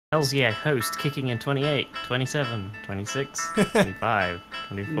Hells yeah, host kicking in 28, 27, 26, 25,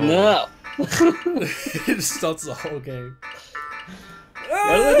 24. No! It starts the whole game.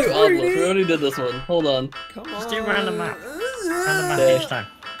 Why did I do Obelisk? We already did this one. Hold on. Come on. Just do random map. Random map Okay. each time.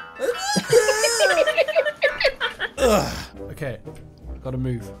 Okay, gotta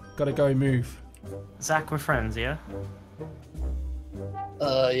move. Gotta go move. Zach, we're friends, yeah?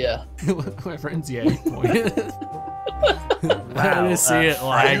 Yeah. We're friends, yeah. Boy. I Wow, just see it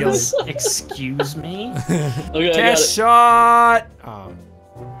lagging. Excuse me? Okay, I got Test it. shot! Oh.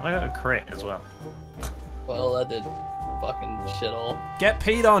 I got a crit as well. Well, that did fucking shit all. Get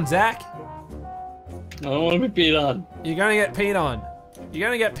peed on, Zach. I don't want to be beat on. You're gonna get peed on. You're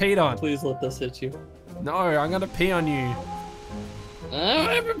gonna get peed on. Please let this hit you. No, I'm gonna pee on you.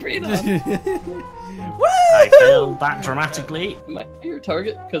 I don't want to be beat on. Woo! I failed that dramatically. Am I your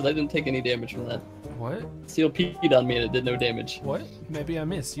target? Because I didn't take any damage from that. What? Seal peed on me and it did no damage. What? Maybe I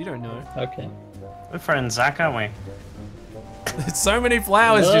missed. You don't know. Okay. We're friends, Zach, aren't we? So many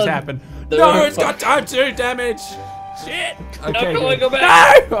flowers just None. happened. There No, are it's got time to damage. Shit. Okay. No, good. go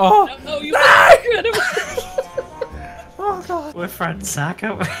back. No! Oh. No, you No! Oh god. We're friends, Zach,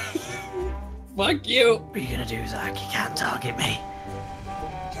 aren't we? Fuck you. What are you gonna do, Zach? You can't target me.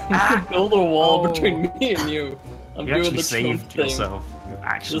 Build a wall Oh. between me and you. I'm You doing actually the Trump saved thing. yourself. You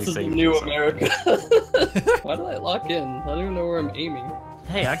actually This is saved new yourself. America. Why did I lock in? I don't even know where I'm aiming.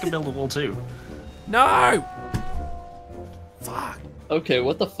 Hey, I can build a wall too. No! Fuck. Okay,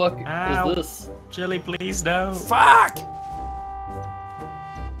 what the fuck Ow. is this? Chili, please, no. Fuck!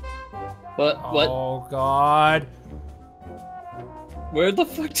 What? What? Oh god. Where the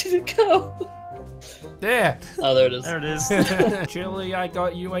fuck did it go? There. Oh, there it is. There it is. Chili, I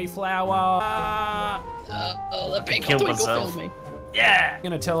got you a flower. Oh, that pink killed twinkle myself. failed me. Yeah! I'm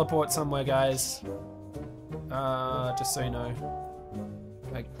gonna teleport somewhere, guys. Just so you know.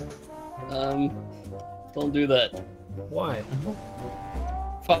 Like, Don't do that. why?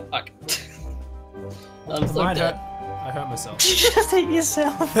 Fuck. I'm so Might hurt. dead. I hurt myself. Did you just hit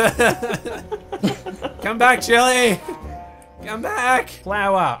yourself? Come back, Chili! Come back!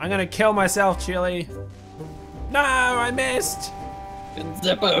 Flower, I'm gonna kill myself, Chili. No, I missed! Been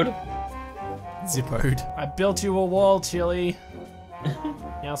zippoed. Zippoed. I built you a wall, Chili.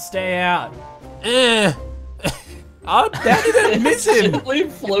 Now stay out. Oh, that didn't miss him! Gently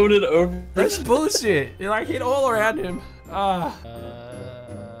floated over. That's bullshit. You like hit all around him.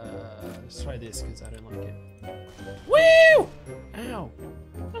 Let's try this because I don't like it. Woo! Ow.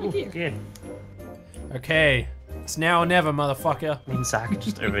 Ooh, good. Okay. It's now or never, motherfucker. Me and Zach are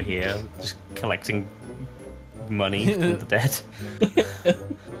just over here, just collecting money from the dead.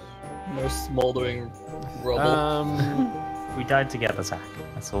 No smoldering rubble. We died together, Zach.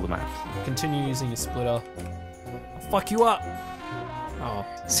 That's all that matters. Continue using a splitter. I'll fuck you up. Oh,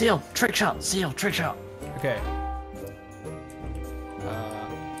 Seal, trick shot, seal, trick shot. okay.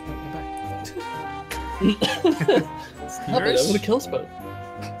 Stop it, I'm gonna kill spot.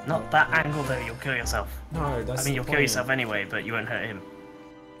 Not that angle though, you'll kill yourself. No, that's I mean, the you'll kill point. yourself anyway, but you won't hurt him.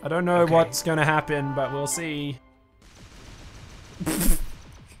 I don't know Okay. what's gonna happen, but we'll see.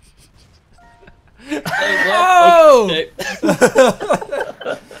 Oh! Okay.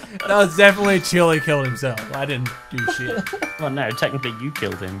 That was definitely Chili killed himself. I didn't do shit. Well, no, technically you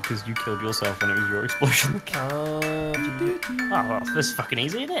killed him because you killed yourself when it was your explosion. Oh, well, this is fucking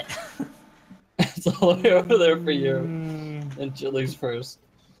easy, isn't it? It's all the way over there for you. And Chili's first.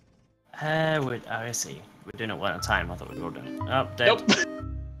 I see. We're doing it one at a time. I thought we were all doing it. Oh, dead. Nope.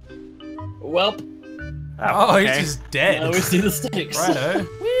 Welp. Oh, okay. he's just dead. Now we see the stakes. Righto.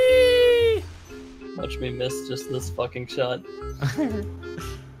 Whee! Watch me miss just this fucking shot.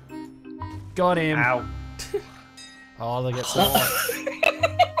 Got him. Ow. Oh, they get so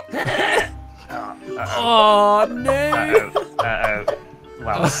Uh-oh. Oh, no. Uh-oh. Uh-oh.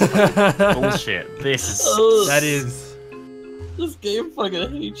 Wow, this is bullshit. This is... That is. This game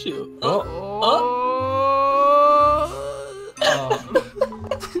fucking hates you. Oh.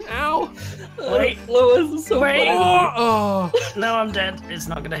 Ow. Wait. Lois is so Wait. funny. Oh. No, I'm dead. It's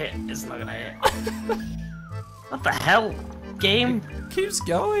not gonna hit. It's not gonna hit. What the hell? Game? Keeps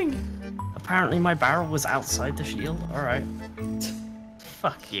going. Apparently my barrel was outside the shield. Alright.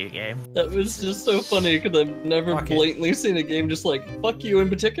 Fuck you, game. That was just so funny because I've never Fuck it. blatantly seen a game just like, fuck you in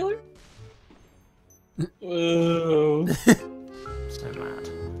particular. Whoa. So mad.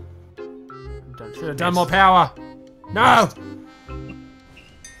 Should have done more power. No.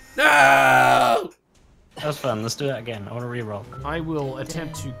 No. That was fun. Let's do that again. I want to reroll. I will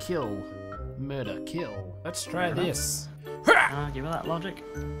attempt to kill. Murder, kill. Let's try this. Give me that logic.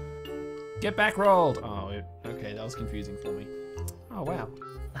 Get back rolled. Oh, okay, that was confusing for me. Oh, wow.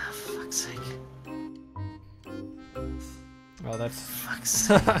 Ah, fuck's sake. Oh, that's Fuck's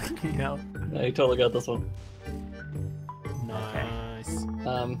sake. fucking hell. Yeah, you totally got this one. Nice.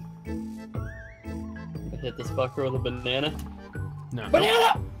 Hit this fucker with a banana. No.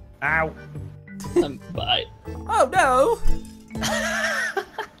 Banana! Ow. Bye. Oh no!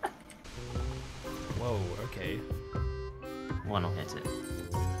 Whoa, okay. One will hit it.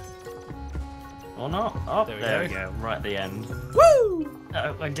 Or not. Oh, there we go. Right at the end. Woo!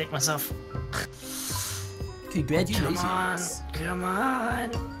 Oh, I dick myself. Congratulations. Come on. Come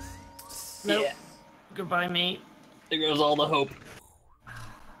on. Nope. Yeah. Goodbye, me. There goes all the hope.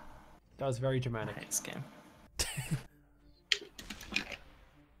 That was very dramatic. Next game.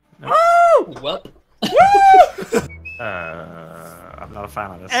 Woo! Well. I'm not a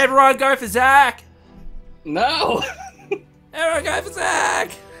fan of this. Everyone go for Zach! No! Everyone go for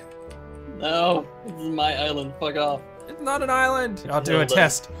Zach! No. This is my island. Fuck off. It's not an island. I'll do a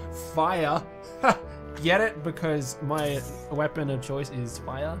test. Fire. Get it? Because my weapon of choice is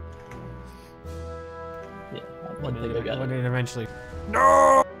fire. Yeah, I think I got When it. it eventually.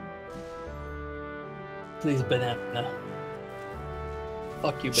 No! Please, banana.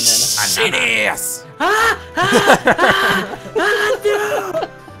 Fuck you, banana. Shit ass!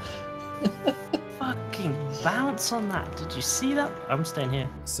 Fucking bounce on that. Did you see that? I'm staying here.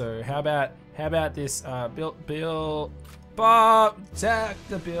 So how about this? Bob, Zach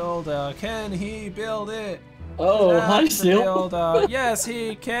the builder. Can he build it? Oh, Zach hi, the Seal. builder. Yes,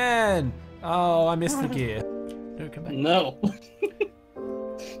 he can. Oh, I missed the gear. No, come back. No.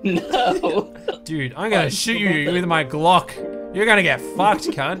 No. Dude, I'm gonna shoot you with my Glock. You're gonna get fucked,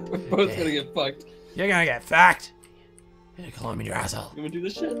 cunt. We're both gonna get fucked. You're gonna get fucked. You're gonna climb in your asshole. You wanna do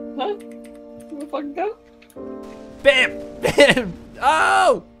this shit? Huh? You wanna fucking go? Bam! Bam!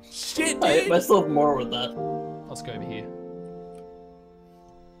 Oh! Shit, I hit dude! myself more with that. Let's go over here.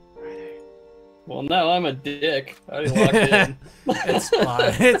 Well, now I'm a dick. I already locked in. It's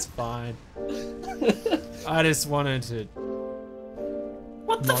fine. It's fine. I just wanted to.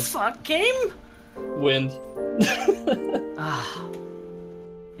 What the fuck, game? Wind. Ah.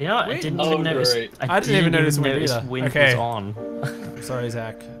 You know what? I Wait. didn't Oh, even notice. great. I didn't even notice wind notice either. wind Okay. was on. I'm sorry,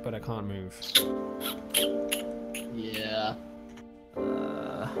 Zach, but I can't move. Yeah.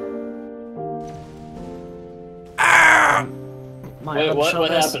 Wait,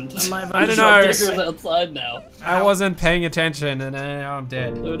 what happened? I don't know. Dicker's outside now. I wasn't paying attention, and now I'm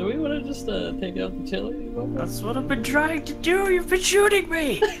dead. So do we want to just take out the chili? That's what I've been trying to do. You've been shooting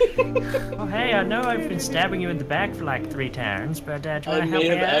me. Oh, hey, I know I've been stabbing you in the back for like 3 turns, but do you I want to help may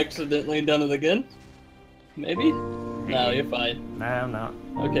me have out? accidentally done it again. Maybe? No, you're fine. No, I'm not.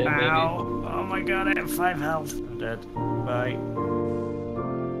 Okay, maybe. Ow. Oh my god, I have 5 health. I'm dead. Bye.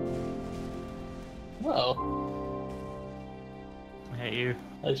 Well, I hate you.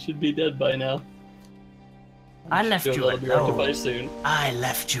 I should be dead by now. I left Should you be rectified alone. soon. I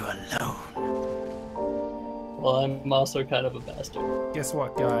left you alone. Well, I'm also kind of a bastard. Guess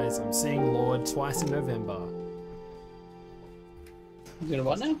what, guys? I'm seeing Lord twice in November. You gonna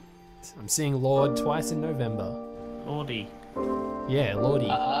what now? I'm seeing Lord twice in November. Lordy. Yeah, Lordy.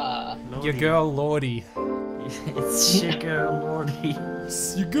 Ah. Lordy. Your girl, Lordy. It's your girl, Lordy.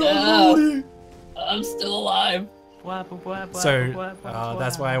 Your girl, Yeah. Lordy. I'm still alive. So,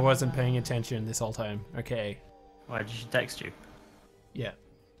 that's why I wasn't paying attention this whole time. Okay. Why did she text you? Yeah.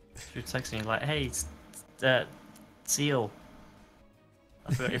 She was texting you like, hey, Seal.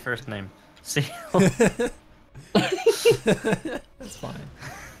 I forgot your first name. Seal. That's fine.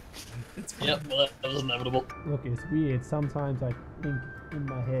 It's fine. Yep, well, that was inevitable. Look, it's weird. Sometimes I think in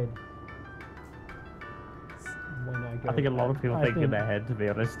my head. When I go. I think a lot of people I think in their head, to be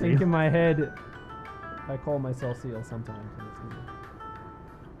honest. think in my head. I call myself Seal sometimes. And it's weird.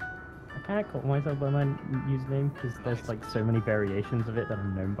 I can't call myself by my username because there's like so many variations of it that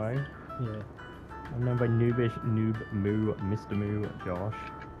I'm known by. Yeah. I'm known by Noobish, Noob, Moo, Mr. Moo, Josh.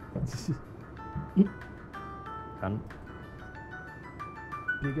 Cunt.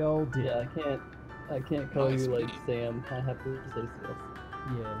 Big old dick. Yeah, I can't call you like Sam. I have to say Seal.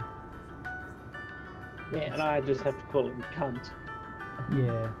 Yeah. And I just have to call him cunt.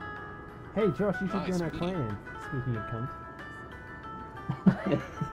 Yeah. Hey, Josh, you should join our clan. Speaking of cunt.